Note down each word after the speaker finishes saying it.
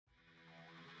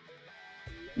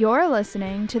You're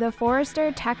listening to the Forrester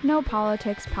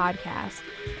Technopolitics Podcast,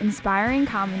 inspiring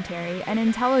commentary and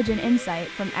intelligent insight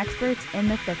from experts in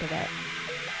the thick of it.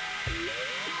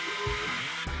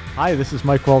 Hi, this is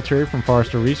Mike Walteri from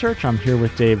Forrester Research. I'm here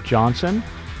with Dave Johnson.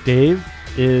 Dave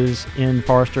is in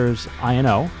Forrester's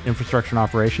I&O, Infrastructure and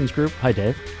Operations Group. Hi,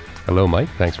 Dave. Hello, Mike.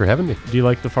 Thanks for having me. Do you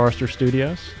like the Forrester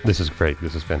Studios? This is great.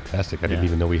 This is fantastic. I didn't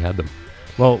even know we had them.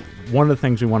 Well, one of the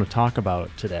things we want to talk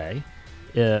about today,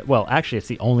 actually it's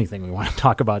the only thing we want to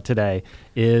talk about today,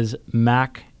 is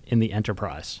Mac in the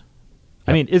enterprise. Yep.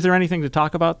 I mean, is there anything to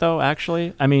talk about, though,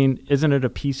 actually? I mean, isn't it a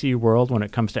PC world when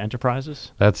it comes to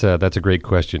enterprises? That's a great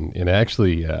question. And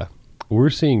actually, we're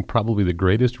seeing probably the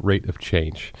greatest rate of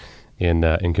change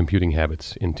in computing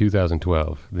habits in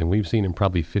 2012 than we've seen in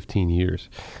probably 15 years.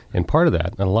 And part of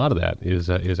that, and a lot of that, is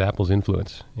Apple's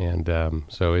influence. And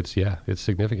so it's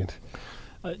significant.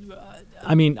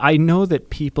 I mean, I know that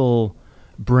people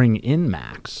bring in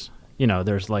Macs. You know,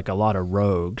 there's like a lot of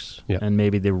rogues, and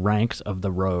maybe the ranks of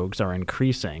the rogues are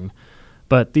increasing.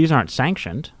 But these aren't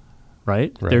sanctioned,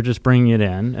 right? They're just bringing it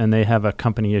in, and they have a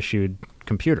company-issued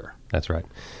computer. That's right.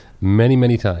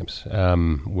 Many times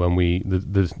when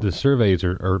the surveys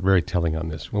are very telling on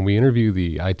this. When we interview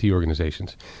the IT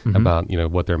organizations about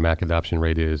what their Mac adoption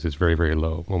rate is, it's very, very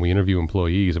low. When we interview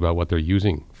employees about what they're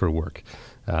using for work,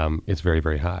 it's very,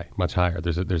 very high, much higher.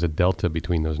 There's a delta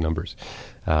between those numbers.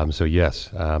 So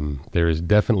yes, there is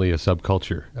definitely a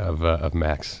subculture of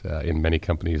Macs in many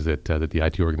companies that the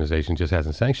IT organization just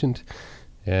hasn't sanctioned,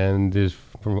 and is,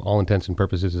 for all intents and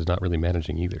purposes, is not really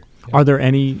managing either. Yeah. Are there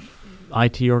any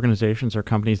IT organizations or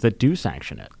companies that do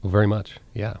sanction it? Well, very much,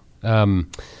 yeah.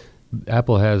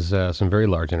 Apple has some very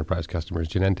large enterprise customers.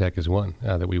 Genentech is one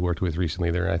that we worked with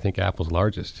recently. They're, I think, Apple's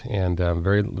largest, and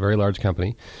very, very large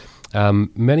company.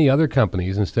 Many other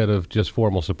companies, instead of just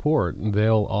formal support,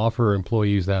 they'll offer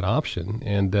employees that option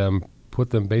and put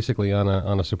them basically on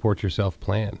a support yourself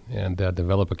plan and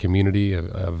develop a community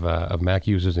of Mac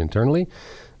users internally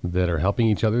that are helping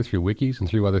each other through wikis and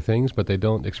through other things, but they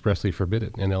don't expressly forbid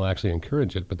it, and they'll actually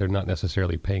encourage it, but they're not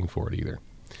necessarily paying for it either.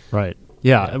 Right.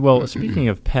 Yeah. Well, speaking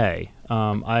of pay,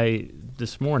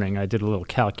 this morning I did a little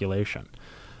calculation.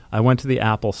 I went to the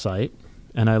Apple site,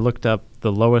 and I looked up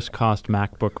the lowest cost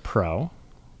MacBook Pro,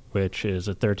 which is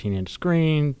a 13-inch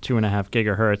screen, 2.5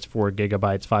 gigahertz, 4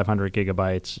 gigabytes, 500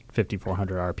 gigabytes,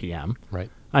 5,400 RPM.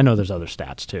 Right. I know there's other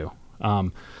stats too.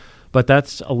 But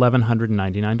that's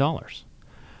 $1,199.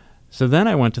 So then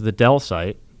I went to the Dell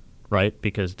site, right,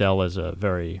 because Dell is a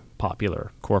very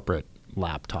popular corporate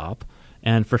laptop,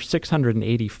 and for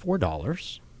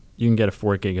 $684, you can get a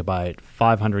 4 gigabyte,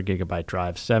 500 gigabyte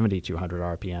drive, 7,200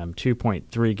 RPM, 2.3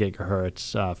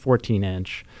 gigahertz,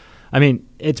 14-inch. I mean,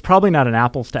 it's probably not an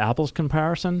apples-to-apples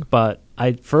comparison, but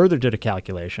I further did a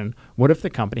calculation. What if the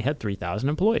company had 3,000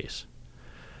 employees?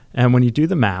 And when you do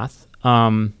the math,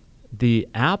 the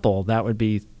Apple, that would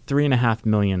be $3.5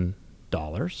 million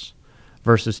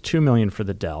versus $2 million for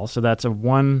the Dell. So that's a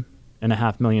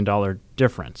 $1.5 million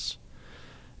difference.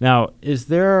 Now,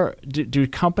 do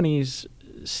companies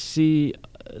see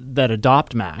that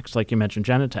adopt Macs, like you mentioned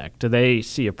Genentech, do they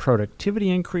see a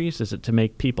productivity increase? Is it to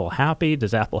make people happy?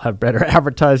 Does Apple have better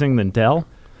advertising than Dell?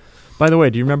 By the way,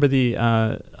 do you remember the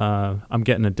I'm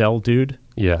getting a Dell dude?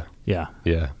 Yeah.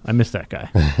 I missed that guy.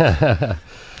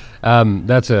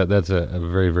 That's a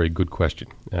very, very good question.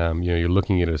 You're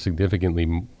looking at a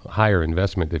significantly higher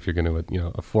investment if you're going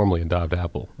to formally adopt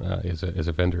Apple as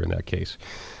a vendor in that case.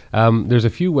 There's a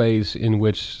few ways in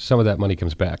which some of that money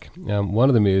comes back. One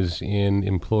of them is in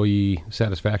employee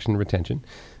satisfaction and retention.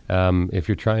 If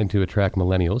you're trying to attract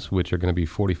millennials, which are going to be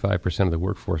 45% of the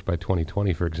workforce by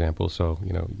 2020, for example, so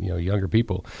younger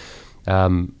people.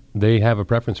 They have a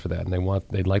preference for that, and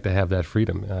they'd like to have that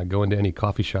freedom. Go into any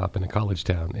coffee shop in a college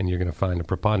town, and you're going to find a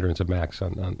preponderance of Macs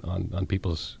on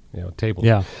people's tables.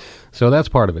 Yeah. So that's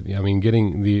part of it. I mean,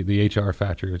 getting the HR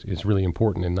factor is really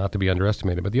important and not to be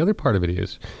underestimated. But the other part of it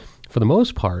is, for the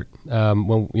most part,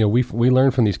 when we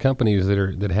learn from these companies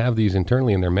that have these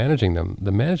internally and they're managing them,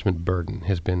 the management burden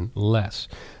has been less.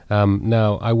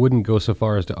 Now, I wouldn't go so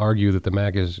far as to argue that the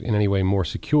Mac is in any way more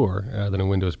secure than a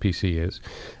Windows PC is.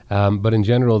 But in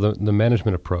general, the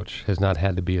management approach has not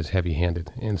had to be as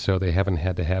heavy-handed. And so they haven't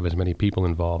had to have as many people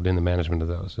involved in the management of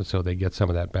those. And so they get some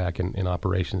of that back in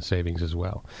operations savings as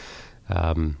well.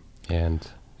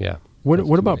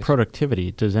 What about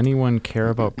productivity? Does anyone care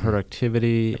about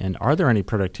productivity? And are there any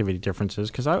productivity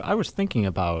differences? Because I was thinking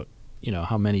about,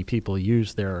 how many people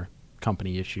use their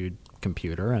company-issued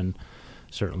computer, and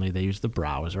certainly they use the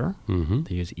browser. Mm-hmm.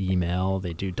 They use email.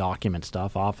 They do document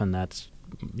stuff. Often that's,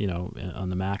 on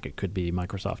the Mac, it could be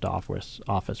Microsoft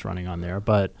Office running on there.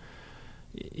 But,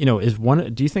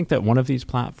 do you think that one of these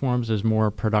platforms is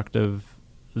more productive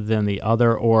than the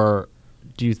other, or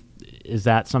is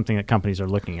that something that companies are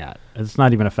looking at? It's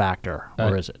not even a factor,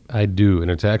 or is it? I do, and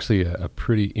it's actually a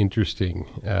pretty interesting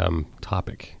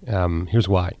topic. Here's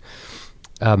why.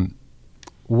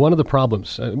 One of the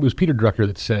problems, it was Peter Drucker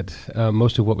that said,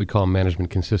 most of what we call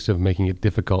management consists of making it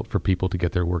difficult for people to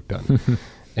get their work done.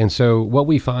 And so what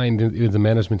we find in the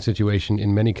management situation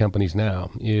in many companies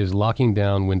now is locking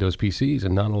down Windows PCs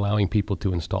and not allowing people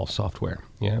to install software.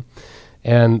 Yeah.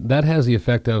 And that has the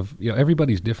effect of,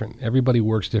 everybody's different. Everybody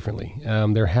works differently.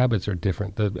 Their habits are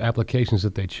different. The applications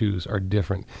that they choose are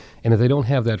different. And if they don't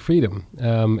have that freedom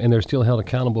and they're still held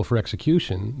accountable for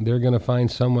execution, they're going to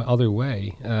find some other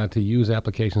way to use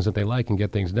applications that they like and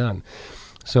get things done.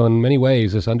 So in many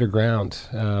ways, this underground,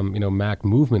 Mac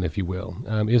movement, if you will,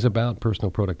 is about personal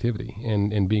productivity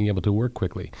and being able to work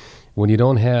quickly. When you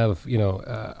don't have,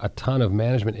 a ton of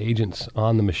management agents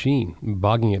on the machine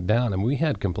bogging it down, and we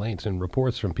had complaints and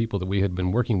reports from people that we had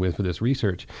been working with for this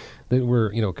research that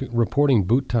were, reporting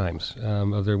boot times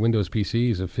of their Windows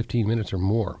PCs of 15 minutes or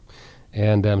more.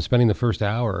 And spending the first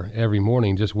hour every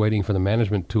morning just waiting for the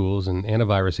management tools and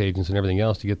antivirus agents and everything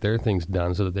else to get their things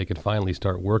done so that they could finally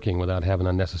start working without having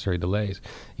unnecessary delays.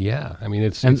 Yeah, I mean,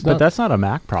 but that's not a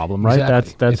Mac problem, right?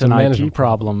 Exactly. That's an IT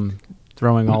problem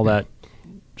throwing all that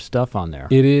stuff on there.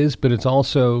 It is, but it's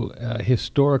also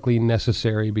historically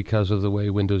necessary because of the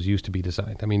way Windows used to be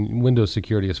designed. I mean, Windows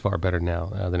security is far better now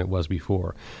than it was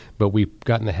before, but we've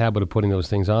gotten the habit of putting those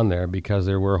things on there because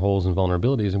there were holes and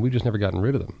vulnerabilities, and we've just never gotten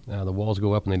rid of them. The walls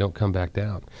go up and they don't come back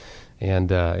down,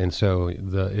 and so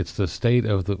it's the state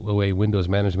of the way Windows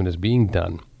management is being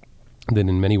done that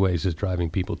in many ways is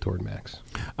driving people toward Macs.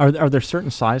 Are there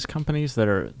certain size companies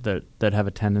that have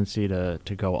a tendency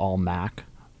to go all Mac?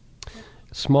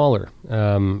 Smaller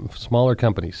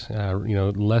companies,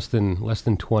 less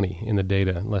than 20 in the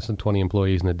data, less than 20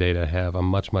 employees in the data have a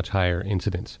much, much higher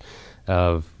incidence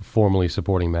of formally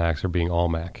supporting Macs or being all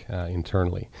Mac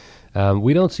internally.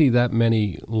 We don't see that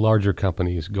many larger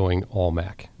companies going all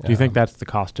Mac. Do you think that's the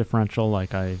cost differential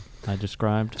like I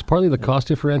described? It's partly the cost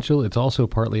differential. It's also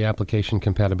partly application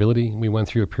compatibility. We went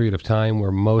through a period of time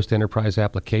where most enterprise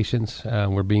applications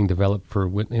were being developed for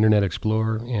Internet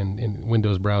Explorer and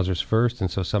Windows browsers first, and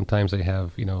so sometimes they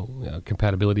have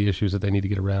compatibility issues that they need to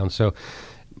get around. So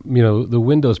the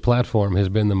Windows platform has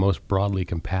been the most broadly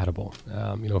compatible,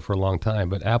 for a long time.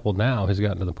 But Apple now has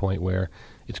gotten to the point where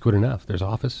it's good enough. There's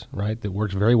Office, right, that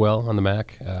works very well on the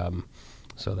Mac.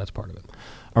 So that's part of it.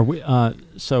 Are we?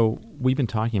 So we've been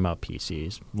talking about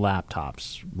PCs,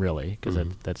 laptops, really, because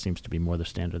that seems to be more the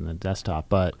standard than the desktop.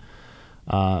 But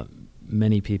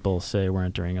many people say we're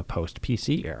entering a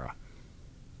post-PC era.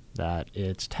 That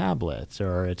it's tablets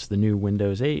or it's the new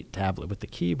Windows 8 tablet with the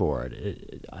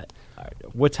keyboard.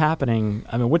 What's happening?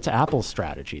 I mean, what's Apple's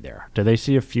strategy there? Do they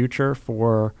see a future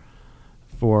for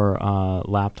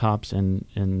laptops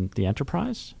in the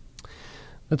enterprise?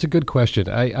 That's a good question.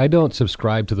 I don't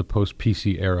subscribe to the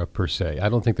post-PC era per se. I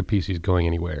don't think the PC is going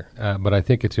anywhere, but I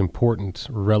think it's important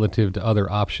relative to other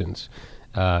options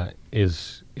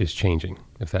is changing,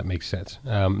 if that makes sense.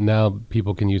 Now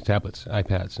people can use tablets,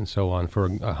 iPads, and so on for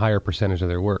a higher percentage of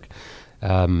their work.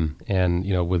 And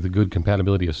with the good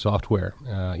compatibility of software,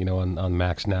 on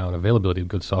Macs now and availability of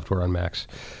good software on Macs,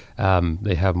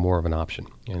 they have more of an option.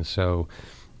 And so,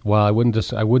 while I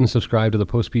wouldn't subscribe to the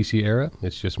post-PC era,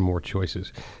 it's just more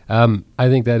choices. I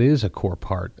think that is a core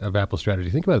part of Apple's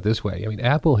strategy. Think about it this way. I mean,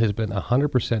 Apple has been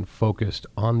 100% focused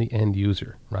on the end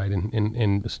user, right,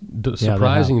 and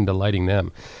surprising and delighting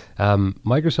them.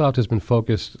 Microsoft has been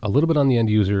focused a little bit on the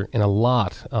end user and a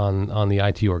lot on the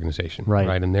IT organization,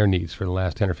 right, and their needs for the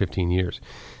last 10 or 15 years.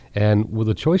 And with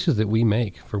the choices that we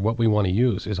make for what we want to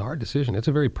use is our decision. It's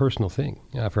a very personal thing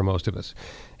for most of us.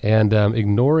 And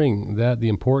ignoring the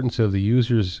importance of the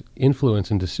user's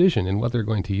influence and decision in what they're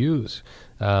going to use,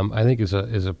 I think is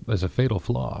a fatal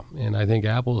flaw. And I think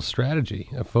Apple's strategy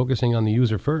of focusing on the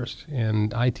user first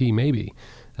and IT maybe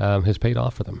has paid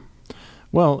off for them.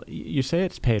 Well, you say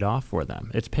it's paid off for them.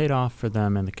 It's paid off for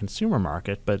them in the consumer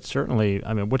market, but certainly,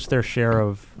 I mean, what's their share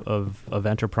of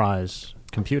enterprise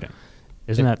computing?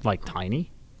 Isn't that like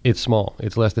tiny? It's small.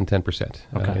 It's less than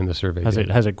 10% in the survey.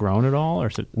 Has it grown at all, or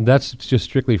is it? That's just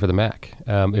strictly for the Mac.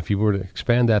 If you were to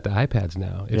expand that to iPads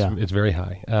now, it's very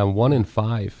high. 1 in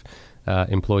 5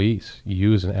 employees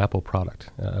use an Apple product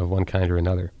of one kind or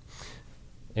another.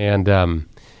 And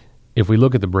if we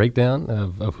look at the breakdown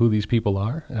of who these people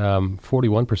are,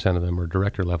 41% of them are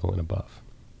director level and above.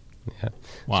 Yeah.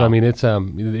 Wow. So I mean,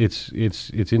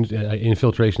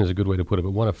 infiltration is a good way to put it, but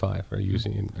 1 of 5 are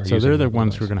using. So they're the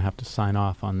ones who are going to have to sign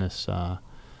off on this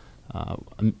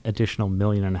an additional $1.5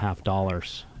 million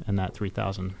in that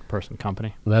 3,000 person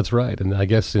company. That's right. And I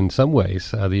guess in some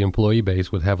ways, the employee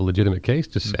base would have a legitimate case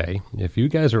to say, if you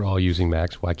guys are all using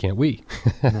Macs, why can't we?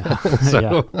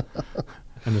 Yeah.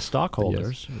 And the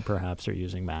stockholders perhaps are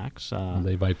using Macs.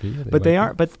 They might be. But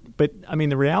I mean,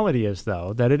 the reality is,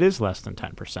 though, that it is less than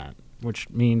 10%, which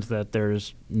means that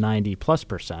there's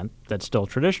 90+% that's still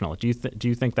traditional. Do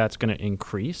you think that's going to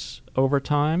increase over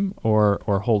time or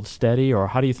hold steady, or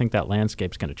how do you think that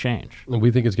landscape's going to change?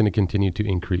 We think it's going to continue to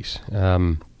increase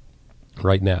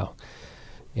right now.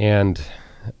 And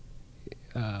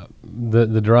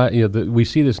we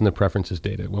see this in the preferences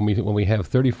data when we have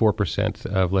 34%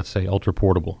 of, let's say, ultra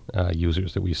portable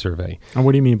users that we survey. And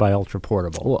what do you mean by ultra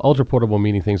portable? Well, ultra portable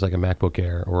meaning things like a MacBook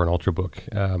Air or an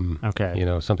Ultrabook.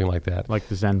 Okay. Something like that. Like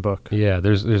the ZenBook. Yeah,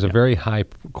 there's a very high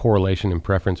correlation and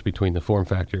preference between the form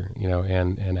factor,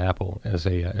 and Apple as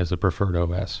a preferred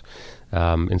OS.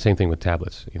 And same thing with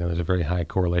tablets. There's a very high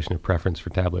correlation of preference for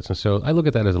tablets, and so I look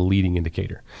at that as a leading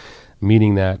indicator,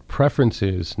 meaning that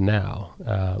preferences now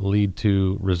lead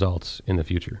to results in the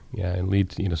future. Yeah,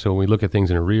 and so when we look at things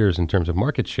in arrears in terms of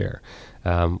market share,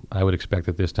 I would expect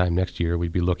that this time next year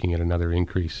we'd be looking at another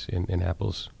increase in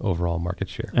Apple's overall market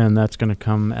share. And that's going to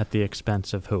come at the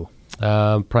expense of who?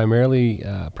 Primarily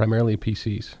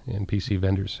PCs and PC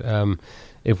vendors.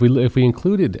 If we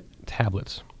included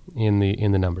tablets in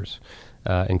the numbers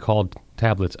and called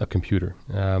tablets a computer,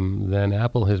 then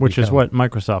Apple has which is what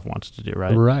Microsoft wants to do,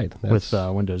 right? Right, with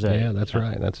Windows 8. Yeah, that's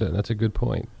right. That's a good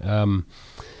point.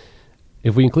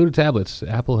 If we included tablets,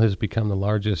 Apple has become the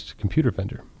largest computer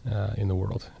vendor in the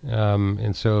world,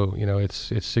 and so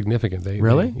it's significant. They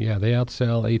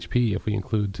outsell HP if we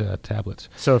include tablets.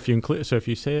 So if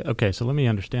you say, okay, so let me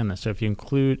understand this. So if you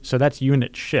include, so that's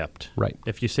unit shipped, right?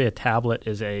 If you say a tablet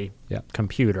is a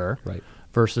computer, right,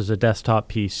 versus a desktop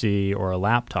PC or a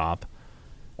laptop,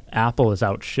 Apple is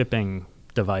out shipping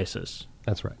devices.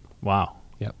 That's right. Wow.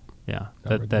 Yep. Yeah.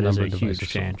 That is a huge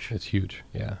change. It's huge.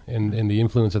 Yeah. And the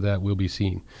influence of that will be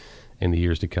seen in the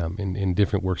years to come in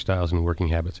different work styles and working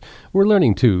habits. We're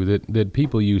learning too that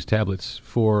people use tablets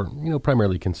for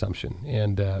primarily consumption,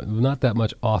 and not that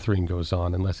much authoring goes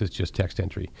on unless it's just text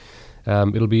entry.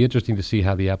 It'll be interesting to see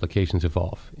how the applications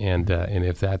evolve and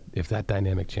if that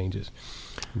dynamic changes.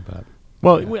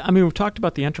 But we've talked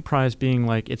about the enterprise being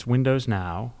like it's Windows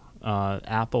now.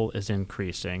 Apple is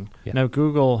increasing. Yeah. Now,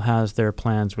 Google has their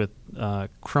plans with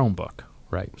Chromebook.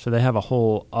 Right. So they have a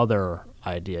whole other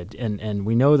idea. And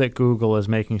we know that Google is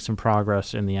making some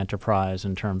progress in the enterprise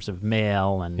in terms of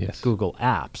mail and Google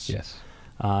Apps. Yes.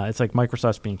 It's like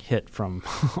Microsoft's being hit from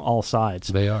all sides.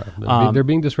 They are. They're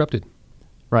being disrupted.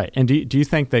 Right. And do you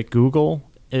think that Google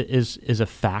is a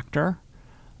factor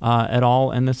at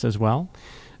all in this as well?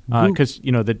 Because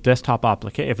the desktop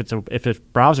application, if it's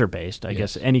browser based, I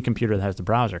guess any computer that has the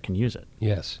browser can use it.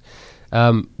 Yes,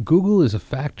 Google is a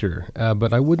factor,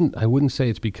 but I wouldn't say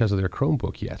it's because of their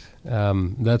Chromebook yet.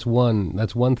 That's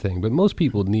one thing. But most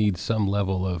people need some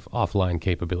level of offline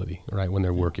capability, right, when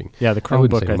they're working. Yeah, the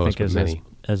Chromebook I think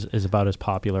is about as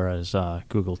popular as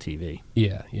Google TV.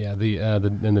 Yeah.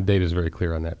 And the data is very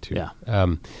clear on that too. Yeah.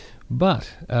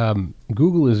 But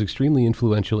Google is extremely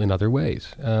influential in other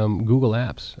ways. Google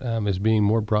Apps is being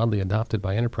more broadly adopted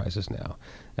by enterprises now.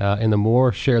 And the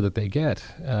more share that they get,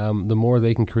 the more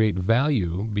they can create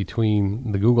value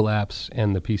between the Google Apps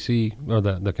and the PC or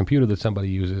the computer that somebody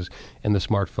uses and the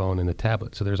smartphone and the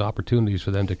tablet. So there's opportunities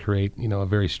for them to create a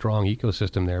very strong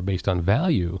ecosystem there based on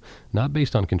value, not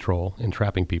based on control and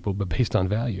trapping people, but based on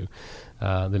value.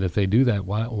 That if they do that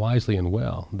wisely and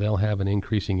well, they'll have an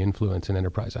increasing influence in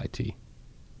enterprise IT.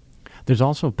 There's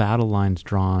also battle lines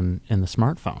drawn in the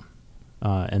smartphone,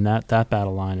 and that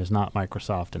battle line is not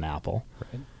Microsoft and Apple.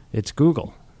 Right. It's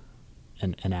Google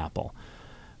and Apple.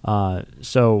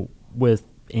 So with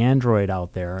Android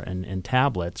out there and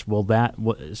tablets, will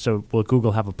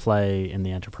Google have a play in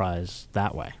the enterprise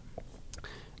that way?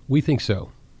 We think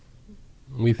so.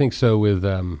 We think so with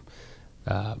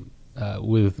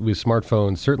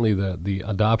smartphones. Certainly the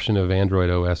adoption of Android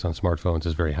OS on smartphones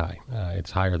is very high.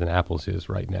 It's higher than Apple's is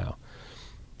right now.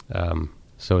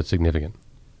 So it's significant.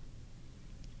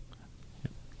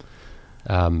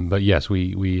 But yes,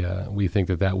 we think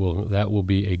that will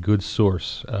be a good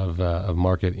source of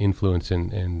market influence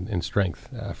and strength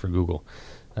for Google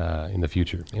in the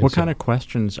future. And what kind of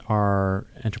questions are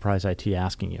enterprise IT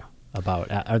asking you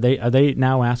about? Are they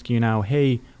now asking you now,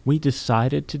 hey, we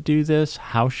decided to do this,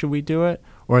 how should we do it?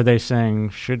 Or are they saying,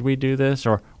 should we do this,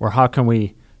 or how can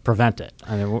we prevent it?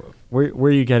 I mean, where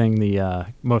are you getting the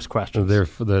most questions?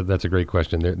 That's a great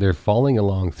question. They're falling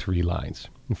along three lines.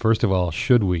 First of all,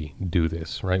 should we do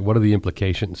this, right? What are the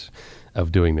implications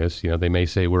of doing this? They may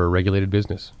say we're a regulated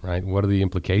business, right? What are the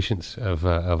implications of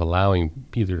allowing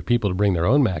either people to bring their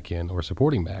own Mac in or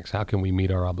supporting Macs? How can we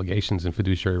meet our obligations and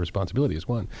fiduciary responsibility is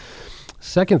one.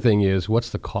 Second thing is,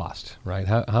 what's the cost, right?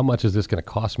 How much is this going to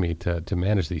cost me to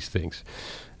manage these things?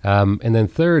 And then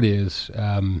third is,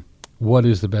 what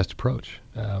is the best approach?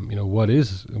 What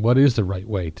is the right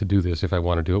way to do this if I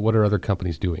want to do it? What are other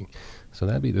companies doing? So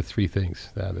that'd be the three things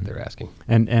that they're asking.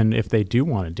 And if they do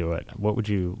want to do it, what would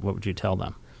you tell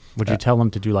them? Would you tell them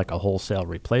to do like a wholesale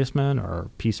replacement or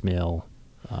piecemeal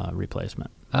replacement?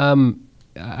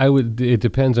 I would. It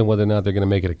depends on whether or not they're going to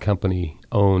make it a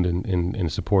company-owned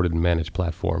and supported and managed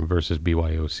platform versus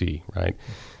BYOC, right?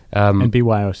 And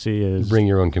BYOC is bring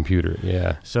your own computer.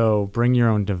 Yeah. So bring your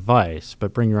own device,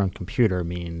 but bring your own computer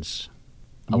means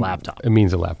a laptop. It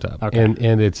means a laptop. Okay.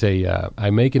 And it's a. I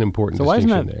make an important distinction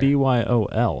there. So why isn't that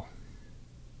BYOL?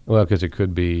 Well, because it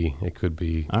could be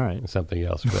all right. something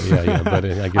else. But yeah. But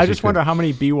I guess I just wonder how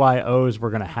many BYOs we're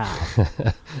going to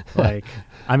have.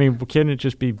 Can it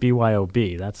just be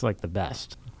BYOB? That's like the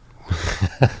best.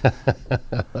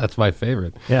 That's my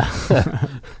favorite. Yeah.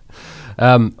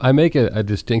 I make a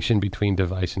distinction between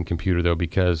device and computer, though,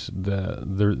 because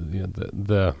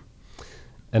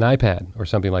an iPad or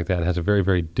something like that has a very,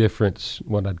 very different,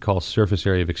 what I'd call surface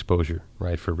area of exposure,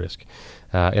 right, for risk,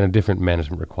 and a different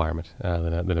management requirement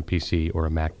than a PC or a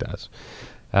Mac does.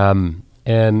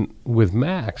 And with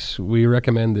Macs, we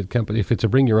recommend that if it's a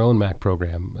bring your own Mac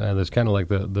program, there's kind of like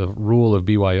the rule of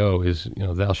BYO is,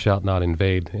 thou shalt not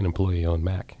invade an employee-owned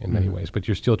Mac in many ways, but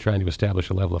you're still trying to establish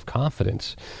a level of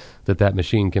confidence that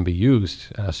machine can be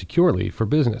used securely for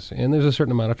business. And there's a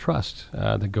certain amount of trust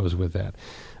that goes with that.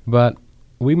 But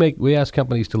we ask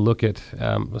companies to look at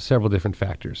several different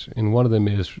factors, and one of them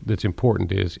that's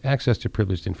important is access to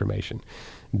privileged information.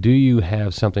 Do you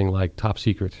have something like top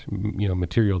secret,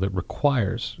 material that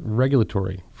requires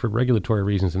for regulatory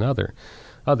reasons and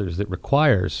others that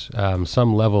requires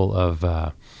some level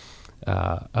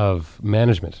of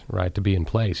management, right, to be in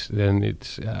place? Then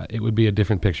it would be a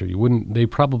different picture. They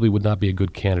probably would not be a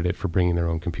good candidate for bringing their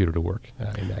own computer to work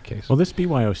in that case. Well, this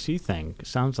BYOC thing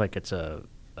sounds like it's a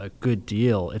good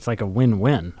deal. It's like a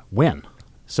win-win-win.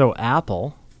 So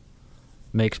Apple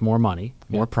makes more money,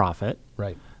 more profit.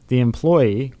 Right. The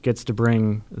employee gets to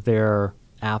bring their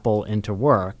Apple into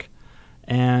work,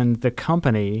 and the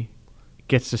company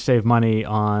gets to save money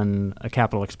on a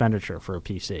capital expenditure for a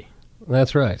PC.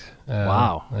 That's right.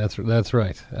 Wow. That's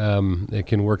right. It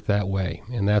can work that way,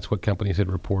 and that's what companies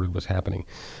had reported was happening.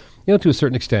 To a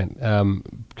certain extent,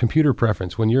 computer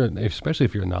preference, especially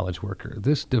if you're a knowledge worker,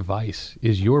 this device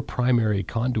is your primary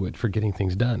conduit for getting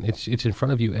things done. It's in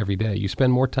front of you every day. You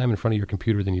spend more time in front of your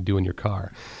computer than you do in your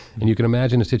car. And you can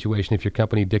imagine a situation if your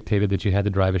company dictated that you had to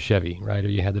drive a Chevy, right, or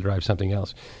you had to drive something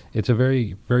else. It's a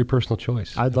very, very personal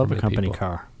choice. I'd love a company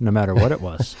car, no matter what it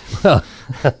was. Yeah,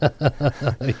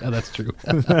 that's true.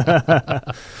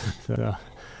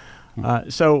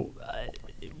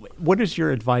 What is your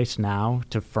advice now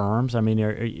to firms? I mean,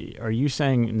 are you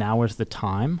saying now is the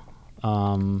time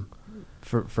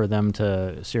for them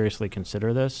to seriously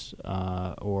consider this,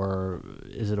 or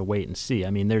is it a wait and see?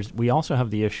 I mean, we also have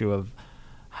the issue of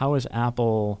how is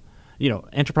Apple,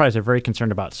 enterprise are very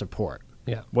concerned about support.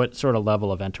 Yeah. What sort of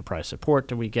level of enterprise support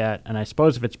do we get? And I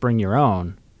suppose if it's bring your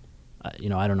own, I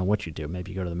don't know what you do.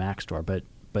 Maybe you go to the Mac store, but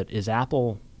is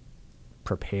Apple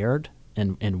prepared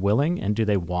and willing, and do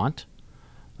they want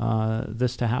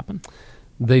this to happen?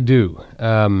 They do.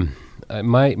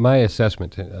 My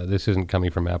assessment, this isn't coming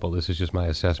from Apple, this is just my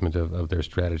assessment of their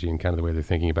strategy and kind of the way they're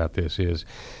thinking about this, is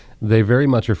they very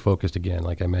much are focused, again,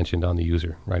 like I mentioned, on the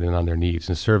user, right, and on their needs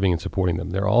and serving and supporting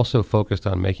them. They're also focused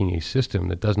on making a system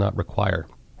that does not require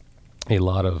a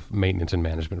lot of maintenance and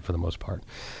management for the most part.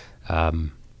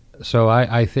 So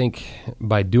I think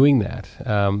by doing that,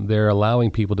 they're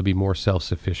allowing people to be more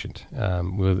self-sufficient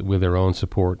with their own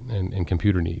support and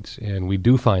computer needs. And we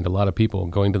do find a lot of people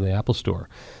going to the Apple store,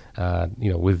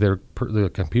 with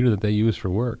the computer that they use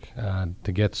for work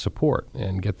to get support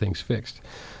and get things fixed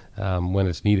when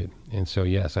it's needed. And so,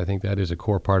 yes, I think that is a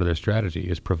core part of their strategy,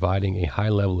 is providing a high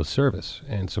level of service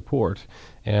and support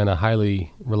and a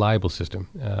highly reliable system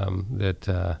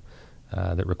that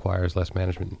requires less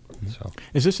management. So,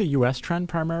 is this a U.S. trend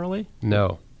primarily?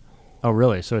 No. Oh,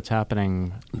 really? So it's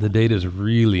happening. The data is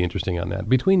really interesting on that.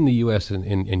 Between the U.S.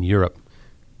 and Europe,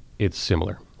 it's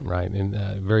similar, right? And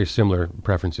very similar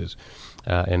preferences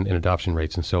and adoption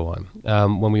rates and so on.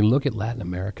 When we look at Latin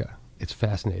America, It's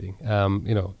fascinating.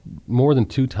 More than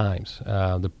 2 times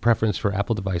the preference for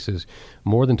Apple devices,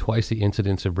 more than twice the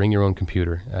incidence of bring your own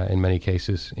computer in many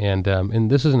cases. And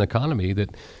this is an economy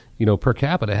that, per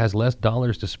capita has less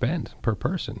dollars to spend per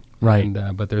person. Right.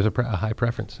 But there's a high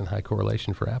preference and high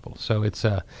correlation for Apple. So it's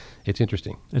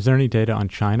interesting. Is there any data on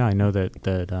China? I know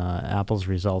that Apple's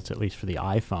results, at least for the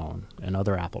iPhone and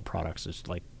other Apple products, is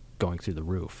like going through the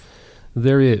roof.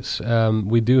 There is.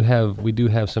 We do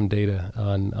have some data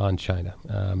on China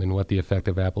and what the effect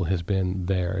of Apple has been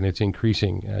there, and it's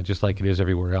increasing just like it is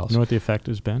everywhere else. You know what the effect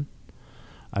has been?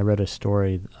 I read a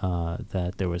story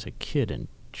that there was a kid in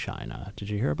China. Did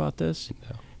you hear about this?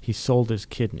 No. He sold his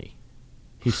kidney.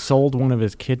 He sold one of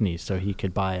his kidneys so he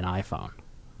could buy an iPhone.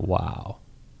 Wow.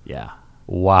 Yeah.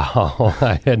 Wow.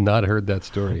 I had not heard that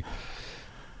story.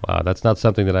 Wow, that's not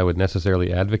something that I would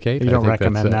necessarily advocate. You don't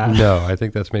recommend that? No, I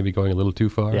think that's maybe going a little too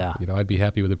far. Yeah. I'd be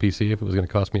happy with a PC if it was going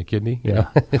to cost me a kidney. Yeah.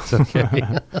 It's okay.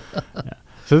 Yeah.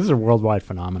 So this is a worldwide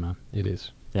phenomenon. It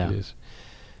is. Yeah. It is.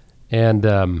 And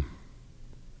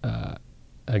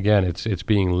again, it's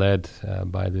being led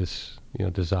by this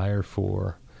desire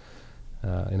for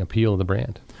an appeal of the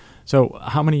brand. So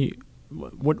how many?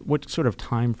 What sort of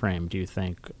time frame do you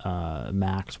think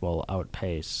Macs will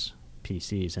outpace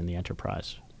PCs in the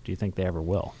enterprise? Do you think they ever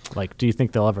will? Like, do you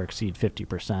think they'll ever exceed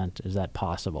 50%? Is that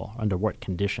possible? Under what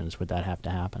conditions would that have to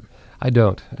happen? I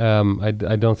don't. I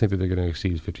don't think that they're going to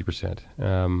exceed 50%.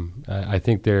 I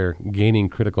think they're gaining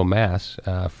critical mass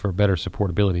for better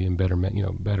supportability and better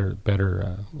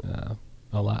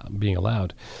being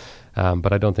allowed.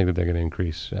 But I don't think that they're going to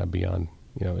increase beyond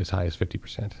as high as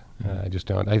 50%. I just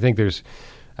don't. I think there's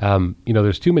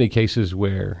too many cases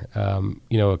where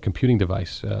a computing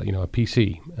device, a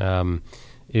PC,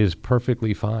 is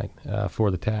perfectly fine for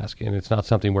the task, and it's not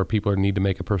something where people need to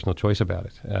make a personal choice about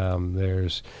it.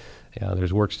 There's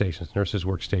workstations, nurses'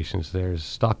 workstations, there's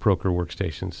stockbroker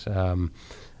workstations,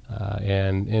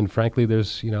 and frankly,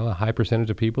 there's a high percentage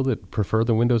of people that prefer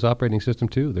the Windows operating system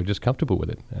too. They're just comfortable with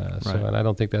it. And I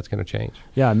don't think that's going to change.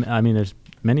 Yeah, I mean, there's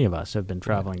many of us have been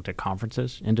traveling to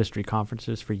conferences, industry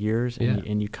conferences for years,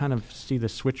 and you kind of see the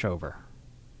switch over.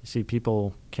 You see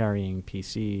people carrying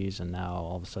PCs, and now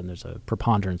all of a sudden there's a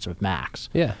preponderance of Macs.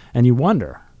 Yeah. And you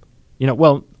wonder,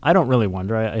 well, I don't really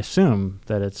wonder. I assume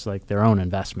that it's like their own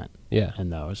investment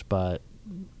in those, but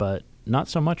not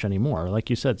so much anymore. Like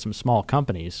you said, some small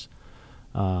companies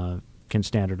can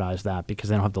standardize that because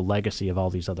they don't have the legacy of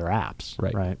all these other apps.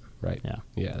 Right.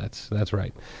 Yeah, that's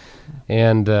right.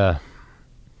 And again,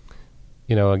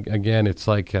 it's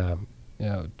like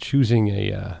choosing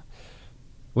a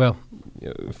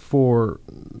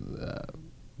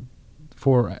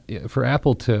for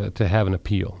Apple to have an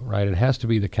appeal, right? It has to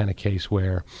be the kind of case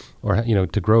where,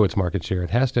 to grow its market share,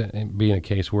 it has to be in a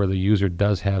case where the user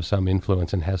does have some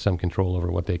influence and has some control over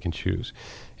what they can choose.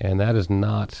 And that is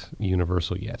not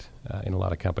universal yet in a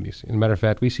lot of companies. As a matter of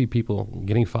fact, we see people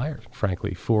getting fired,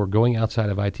 frankly, for going outside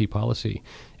of IT policy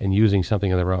and using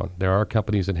something of their own. There are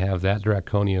companies that have that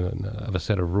draconian of a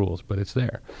set of rules, but it's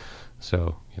there.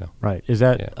 So, Right. Is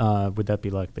that, would that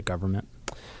be like the government?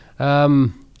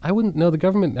 I wouldn't know the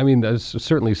government. I mean, there's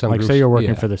certainly some groups. Say you're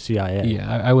working for the CIA.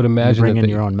 Yeah, I would imagine you bring in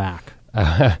your own Mac.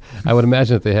 I would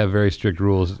imagine that they have very strict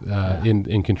rules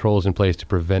in controls in place to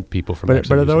prevent people from.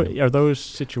 But are those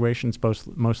situations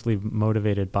mostly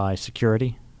motivated by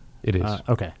security? It is.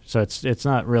 Okay, so it's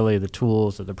not really the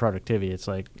tools or the productivity. It's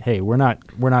like, hey, we're not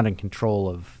in control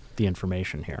of the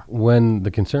information here. When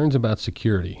the concerns about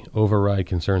security override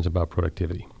concerns about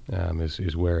productivity,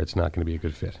 is where it's not going to be a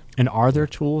good fit. And are there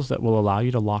tools that will allow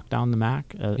you to lock down the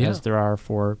Mac as there are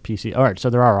for PC? All right, so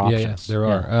there are options. Yeah, there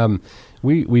are.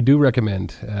 We do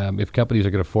recommend, if companies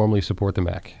are going to formally support the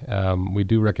Mac, we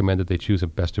do recommend that they choose a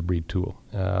best-of-breed tool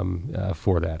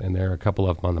for that, and there are a couple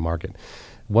of them on the market.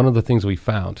 One of the things we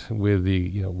found with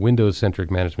the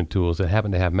Windows-centric management tools that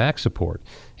happen to have Mac support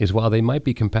is while they might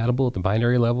be compatible at the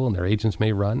binary level and their agents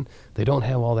may run, they don't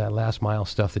have all that last-mile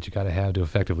stuff that you got to have to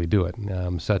effectively do it,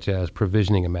 such as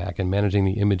provisioning a Mac and managing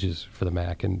the images for the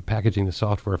Mac and packaging the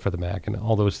software for the Mac and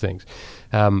all those things.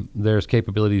 There's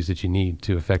capabilities that you need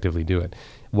to effectively do it.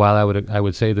 While I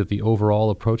would say that the overall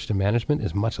approach to management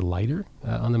is much lighter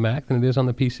on the Mac than it is on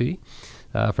the PC.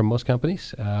 For most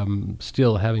companies,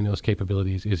 still having those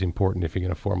capabilities is important if you're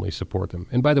going to formally support them.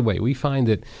 And by the way, we find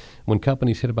that when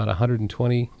companies hit about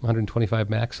 120, 125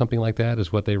 Macs, something like that,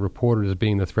 is what they reported as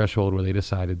being the threshold where they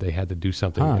decided they had to do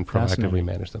something and proactively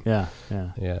manage them. Yeah,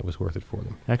 it was worth it for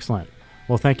them. Excellent.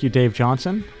 Well, thank you, Dave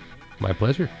Johnson. My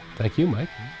pleasure. Thank you, Mike.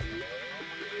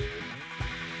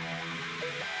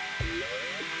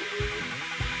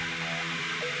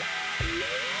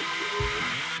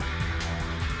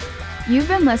 You've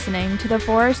been listening to the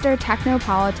Forrester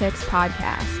Technopolitics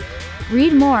podcast.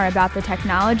 Read more about the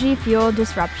technology-fueled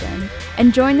disruption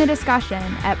and join the discussion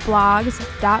at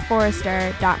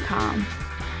blogs.forrester.com.